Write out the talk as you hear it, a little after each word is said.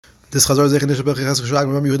This Chazor Zech Nishah B'Chas Geschlag.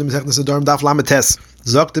 Remember Yehudim Zech Nesadorim Daf Lametes.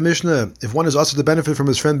 Zok the Mishnah. If one is also to benefit from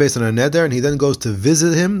his friend based on a neder, and he then goes to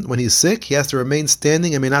visit him when he's sick, he has to remain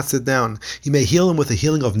standing and may not sit down. He may heal him with a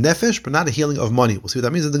healing of nefesh, but not a healing of money. We'll see what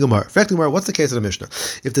that means in the Gemara. In fact, the Gemara, what's the case of the Mishnah?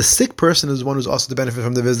 If the sick person is the one who's also to benefit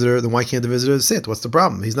from the visitor, then why can't the visitor sit? What's the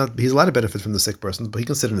problem? He's allowed to benefit from the sick person, but he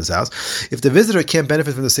can sit in his house. If the visitor can't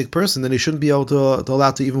benefit from the sick person, then he shouldn't be able to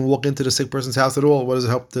allow to even walk into the sick person's house at all. What does it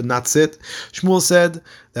help to not sit? Shmuel said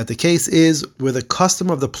that the case is where the custom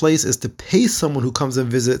of the place is to pay someone who comes and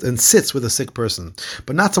visits and sits with a sick person,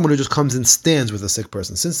 but not someone who just comes and stands with a sick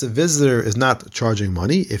person. Since the visitor is not charging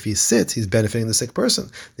money, if he sits, he's benefiting the sick person.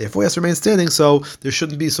 Therefore, he has to remain standing, so there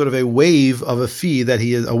shouldn't be sort of a waiver of a fee that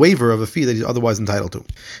he's otherwise entitled to.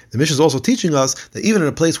 The Mishnah is also teaching us that even in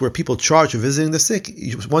a place where people charge for visiting the sick,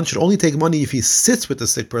 one should only take money if he sits with the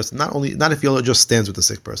sick person, not if he just stands with the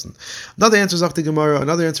sick person. Another answer is Akti Gemara.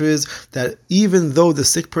 Another answer is that even though the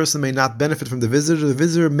sick person may not benefit from the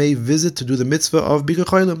visitor may visit to do the mitzvah of Bikur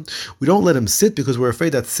Cholim. We don't let him sit because we're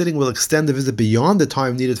afraid that sitting will extend the visit beyond the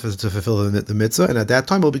time needed to fulfill the mitzvah, and at that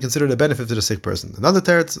time it will be considered a benefit to the sick person. Another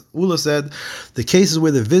teretz, Ula said, the cases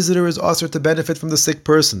where the visitor is also to benefit from the sick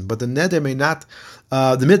person, but the neder may not.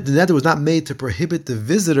 The neder was not made to prohibit the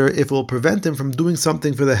visitor if it will prevent him from doing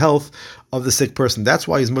something for the health of the sick person. That's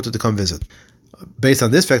why he's mutter to come visit. Based on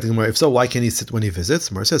this fact, if so, why can't he sit when he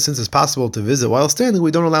visits? Mar says, since it's possible to visit while standing, we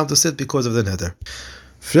don't allow him to sit because of the neder.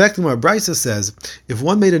 Brisa says, if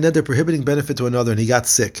one made a neder prohibiting benefit to another and he got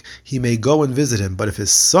sick, he may go and visit him. But if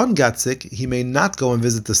his son got sick, he may not go and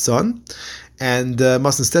visit the son, and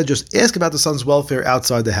must instead just ask about the son's welfare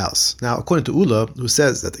outside the house. Now, according to Ula, who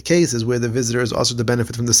says that the case is where the visitor is also to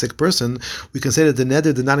benefit from the sick person, we can say that the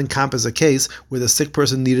neder did not encompass a case where the sick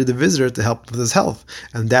person needed the visitor to help with his health,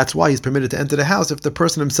 and that's why he's permitted to enter the house if the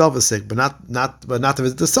person himself is sick, but not to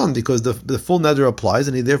visit the son, because the full neder applies,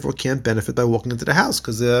 and he therefore can't benefit by walking into the house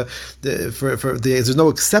because there's no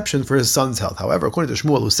exception for his son's health. However, according to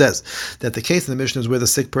Shmuel, who says that the case in the Mishnah is where the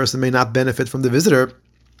sick person may not benefit from the visitor,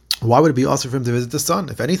 why would it be also for him to visit the son?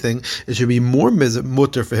 If anything, it should be more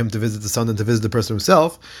mutter for him to visit the son than to visit the person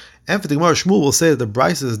himself. And for the Gemara, Shmuel will say that the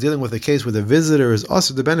Brisa is dealing with a case where the visitor is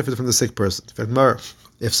also to benefit from the sick person.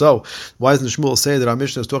 If so, why doesn't Shmuel say that our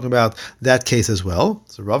Mishnah is talking about that case as well?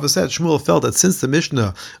 So Rava said Shmuel felt that since the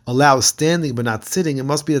Mishnah allows standing but not sitting, it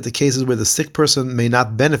must be that the cases where the sick person may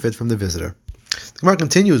not benefit from the visitor. The Gemara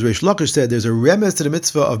continues. Reish Lakish said there's a remez to the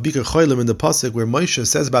mitzvah of Bikur Cholim in the pasuk where Moshe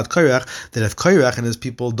says about Korach that if Korach and his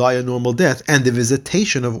people die a normal death and the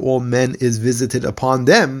visitation of all men is visited upon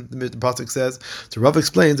them, the pasuk says. So Rav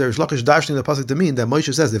explains that Reish Lakish dashing the pasuk to mean that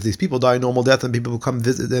Moshe says if these people die a normal death and people come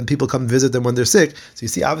visit them when they're sick. So you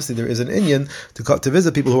see, obviously there is an inyan to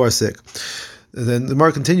visit people who are sick. Then the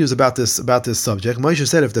Gemara continues about this subject. Moshe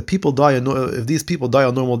said, if these people die a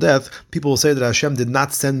normal death, people will say that Hashem did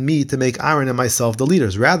not send me to make Aaron and myself the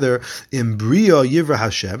leaders. Rather, in Bria Yivra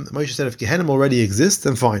Hashem, Moshe said, if Gehenim already exists,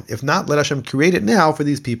 then fine. If not, let Hashem create it now for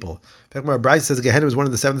these people. In fact, Bryce says Gehenim is one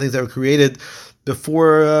of the 7 things that were created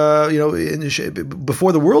before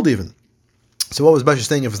before the world even. So what was Moshe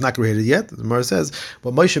saying if it's not created yet? The Gemara says,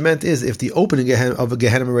 what Moshe meant is if the opening of a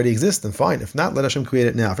Gehenim already exists, then fine. If not, let Hashem create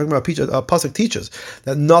it now. In fact, Pasuk teaches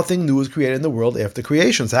that nothing new is created in the world after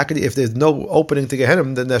creation. So if there's no opening to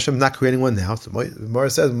Gehenim, then Hashem is not creating one now. So the Gemara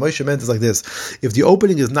says, Moshe meant is like this. If the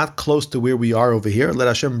opening is not close to where we are over here, let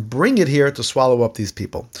Hashem bring it here to swallow up these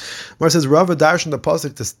people. The Gemara says, Rava Darshan the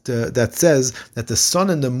Pasuk that says that the sun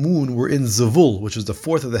and the moon were in Zavul, which is the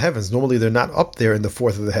fourth of the heavens. Normally they're not up there in the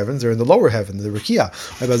fourth of the heavens, they're in the lower heaven. The Rikia.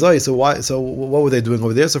 So what were they doing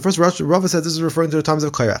over there? So first, Rava said this is referring to the times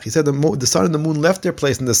of Korach. He said the sun and the moon left their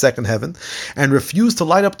place in the second heaven and refused to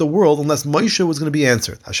light up the world unless Moshe was going to be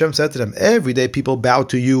answered. Hashem said to them, every day people bow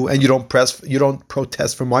to you and you don't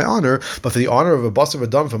protest for my honor, but for the honor of a boss of a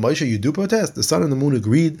dam for Moshe, you do protest. The sun and the moon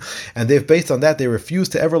agreed, and based on that, they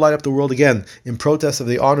refused to ever light up the world again in protest of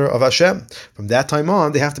the honor of Hashem. From that time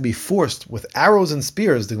on, they have to be forced with arrows and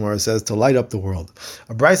spears, the Gemara says, to light up the world.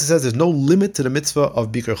 Brisa says there's no limit to the mitzvah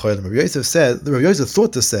of Bikur Cholim. Rabbi Yosef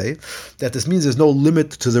thought to say that this means there's no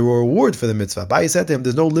limit to the reward for the mitzvah. Abaye said to him,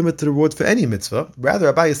 there's no limit to the reward for any mitzvah.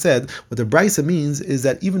 Rather, Abaye said, what the Brisa means is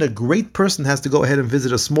that even a great person has to go ahead and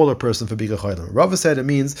visit a smaller person for Bikur Cholim. Rava said it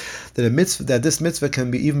means that this mitzvah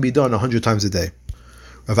can even be done 100 times a day.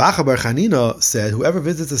 Rav Acha Bar Chanina said, whoever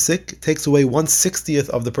visits a sick takes away 1/60th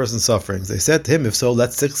of the person's sufferings. They said to him, if so,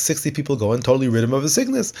 let 60 people go and totally rid him of his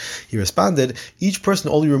sickness. He responded, each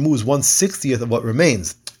person only removes 1/60th of what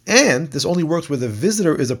remains. And this only works where the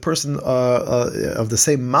visitor is a person of the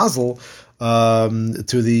same mazel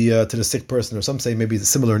to the sick person, or some say maybe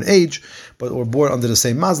similar in age, but or born under the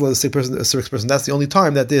same mazla as the sick person. That's the only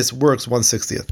time that this works 1/60th.